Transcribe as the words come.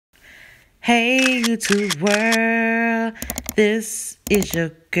Hey YouTube world, this is your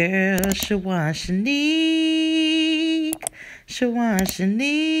girl Shawan Shenek. Shawan Shenek.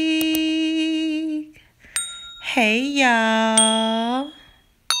 Hey y'all.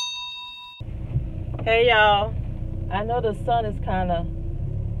 Hey y'all. I know the sun is kind of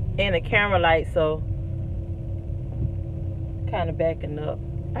in the camera light, so kind of backing up.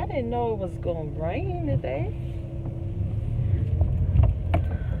 I didn't know it was going to rain today.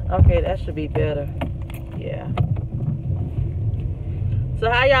 Okay, that should be better. Yeah. So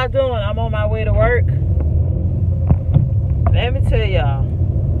how y'all doing? I'm on my way to work. Let me tell y'all.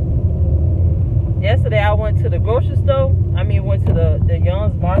 Yesterday I went to the grocery store. Went to the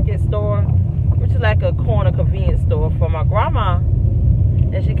Young's Market store, which is like a corner convenience store for my grandma.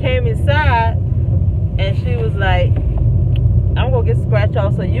 And she came inside and she was like, I'm gonna get scratch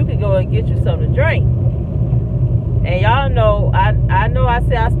off so you can go and get you something to drink. And y'all know, I know I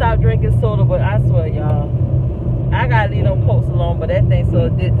said I stopped drinking soda, but I swear, y'all, I gotta leave them Cokes alone, but that thing so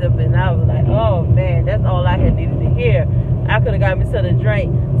addictive, and I was like, oh man, that's all I had needed to hear. I could have got me something to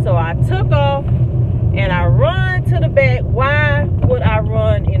drink. So I took off, and I run to the back. Why would I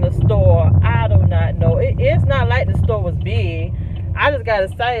run in the store? I do not know. It's not like the store was big. I just got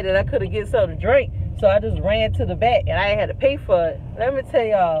excited that I could have get something to drink, so I just ran to the back, and I had to pay for it. Let me tell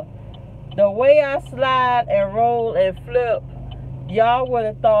y'all, the way I slide and roll and flip, y'all would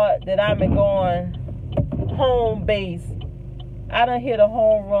have thought that I'm going home base. I done hit a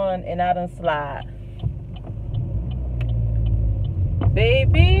home run and I done slide.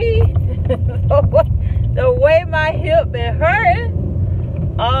 Baby, the way my hip been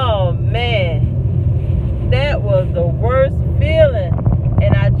hurting, oh man, that was the worst feeling.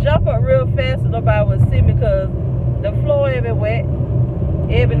 And I jump up real fast so nobody would see me because the floor ain't been wet.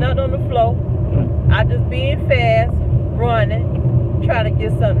 It been nothing on the floor. I just being fast, running, trying to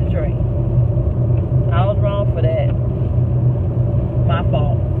get something to drink. I was wrong for that. My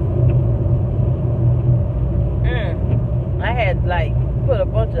fault. I had like put a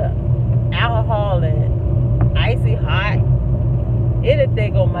bunch of alcohol and icy hot,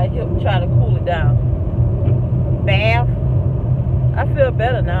 anything on my hip, try to cool it down. Bath. I feel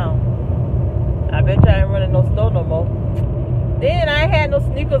better now. I bet you I ain't running no store no more. Then I ain't had no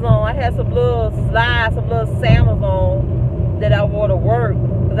sneakers on. I had some little slides, some little sandals on that I wore to work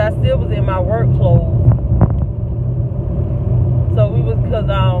because I still was in my work clothes. So we was, because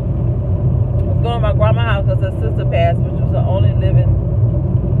I was going to my grandma's house because her sister passed, which was the only living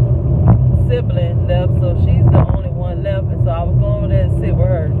sibling left. So she's the only one left, and so I was going over there to sit with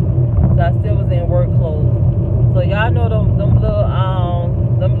her. So I still was in work clothes. So y'all know them little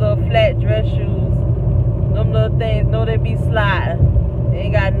flat dress shoes. Them little things, know they be sliding. They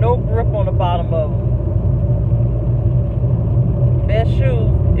ain't got no grip on the bottom of them. Best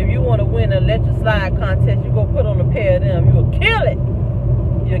shoes, if you want to win a Let You Slide contest, you go put on a pair of them. You'll kill it.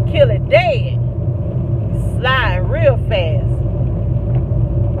 You'll kill it dead. Sliding real fast.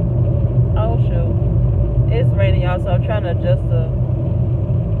 Oh shoot. It's raining, y'all, so I'm trying to adjust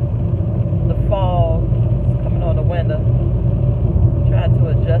the fog. It's coming on the window. Trying to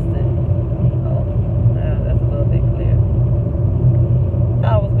adjust it.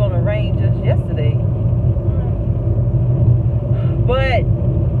 I was going to rain just yesterday. But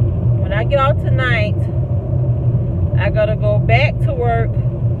when I get out tonight, I got to go back to work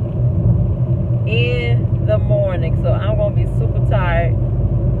in the morning. So I'm going to be super tired.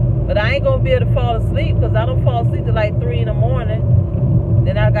 But I ain't going to be able to fall asleep because I don't fall asleep till like 3 in the morning.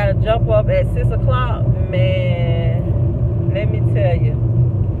 Then I got to jump up at 6 o'clock. Man, let me tell you,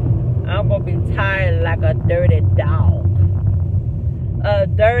 I'm going to be tired like a dirty dog. A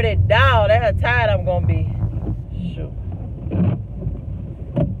dirty dog. That's how tired I'm gonna be. Shoot.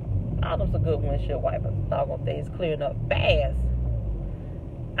 I know it's a good windshield wiper. Doggone thing's clearing up fast.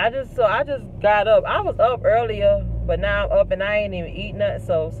 I just got up. I was up earlier, but now I'm up and I ain't even eating nothing.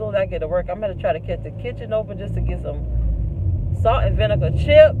 So as soon as I get to work, I'm gonna try to catch the kitchen open just to get some salt and vinegar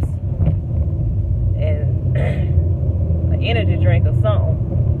chips and an energy drink or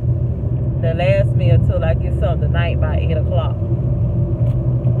something that lasts me until I get something tonight by 8 o'clock.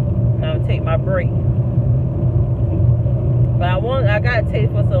 I'm gonna take my break. But I gotta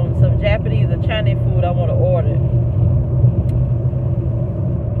taste for some Japanese or Chinese food I wanna order.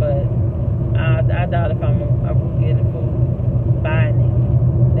 But I doubt if I'm getting food, buying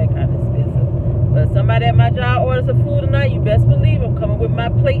it. That kind of expensive. But if somebody at my job orders some food tonight, you best believe I'm coming with my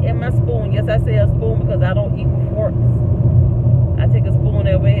plate and my spoon. Yes, I say a spoon because I don't eat with forks. I take a spoon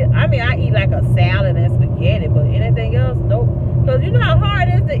everywhere. I eat like a salad and spaghetti, but anything else, nope. Because you know how hard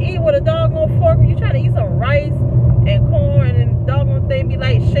it is to eat with a doggone fork when you trying to eat some rice and corn and the doggone thing be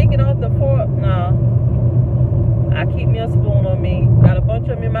like shaking off the fork. Nah. I keep me a spoon on me. Got a bunch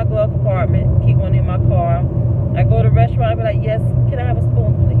of them in my glove compartment. Keep one in my car. I go to a restaurant, I be like, yes, can I have a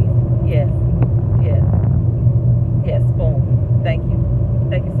spoon, please? Yes. Yes. Yes, spoon. Thank you.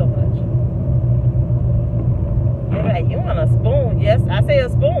 Thank you so much. They be like, you want a spoon? Yes, I say a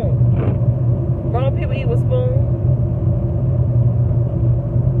spoon. Grown people eat with spoon.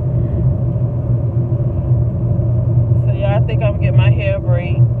 So yeah, I think I'm gonna get my hair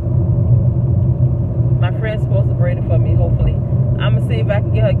braided. My friend's supposed to braid it for me, hopefully. I'm gonna see if I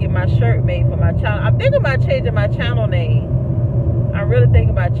can get her to get my shirt made for my channel. I'm thinking about changing my channel name. I'm really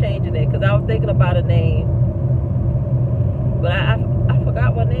thinking about changing it because I was thinking about a name. But I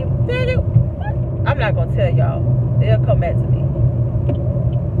forgot what name. Dang it. I'm not gonna tell y'all. It'll come back to me.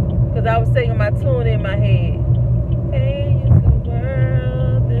 Because I was singing my tune in my head. Hey, YouTube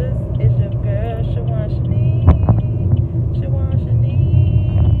world, this is your girl, Shawan Shenek. Shawan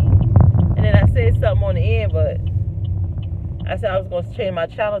Shenek. And then I said something on the end, but I said I was going to change my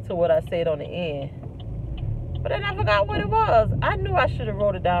channel to what I said on the end. But then I forgot what it was. I knew I should have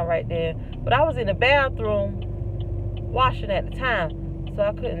wrote it down right there. But I was in the bathroom washing at the time, so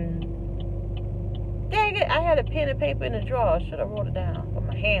I couldn't. Dang it, I had a pen and paper in the drawer. I should have wrote it down, but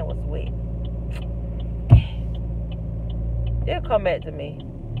my hand was wet. It'll come back to me.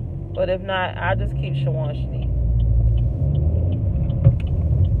 But if not, I'll just keep Shawan Shenek.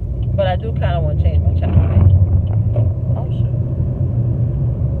 But I do kind of want to change my channel name. Oh, shit.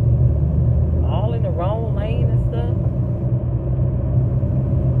 All in the wrong lane and stuff.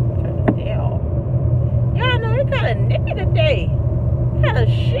 Turn this air off. Y'all know it's kind of nippy today. Kind of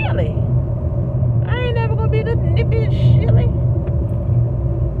chilly. I ain't never gonna be this nippy and chilly.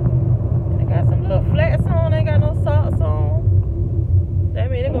 I got some little flats on. I ain't got no socks on. That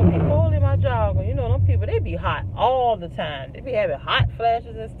mean they're gonna be cold in my jogger. You know them people, they be hot all the time. They be having hot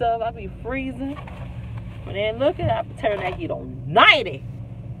flashes and stuff. I be freezing. But then look at, I turn that heat on 90.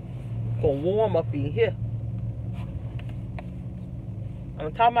 Gonna warm up in here.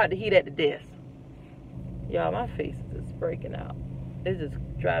 I'm talking about the heat at the desk. Y'all, my face is just breaking out. It just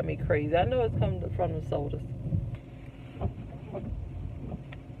drives me crazy. I know it's coming from the sodas.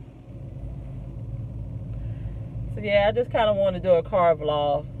 So yeah, I just kind of want to do a car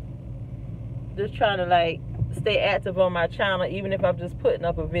vlog. Just trying to like stay active on my channel, even if I'm just putting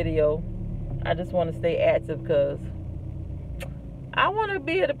up a video. I just want to stay active because I want to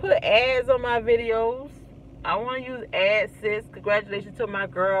be able to put ads on my videos. I want to use AdSense. Congratulations to my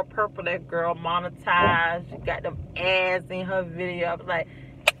girl, Purple. That girl monetized. She got them ads in her video. I was like,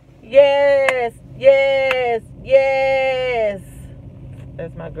 yes, yes, yes.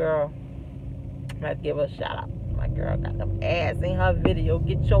 That's my girl. I'm going to give her a shout out. My girl got them ads in her video.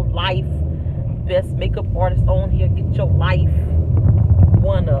 Get your life. Best makeup artist on here. Get your life.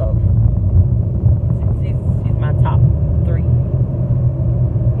 One of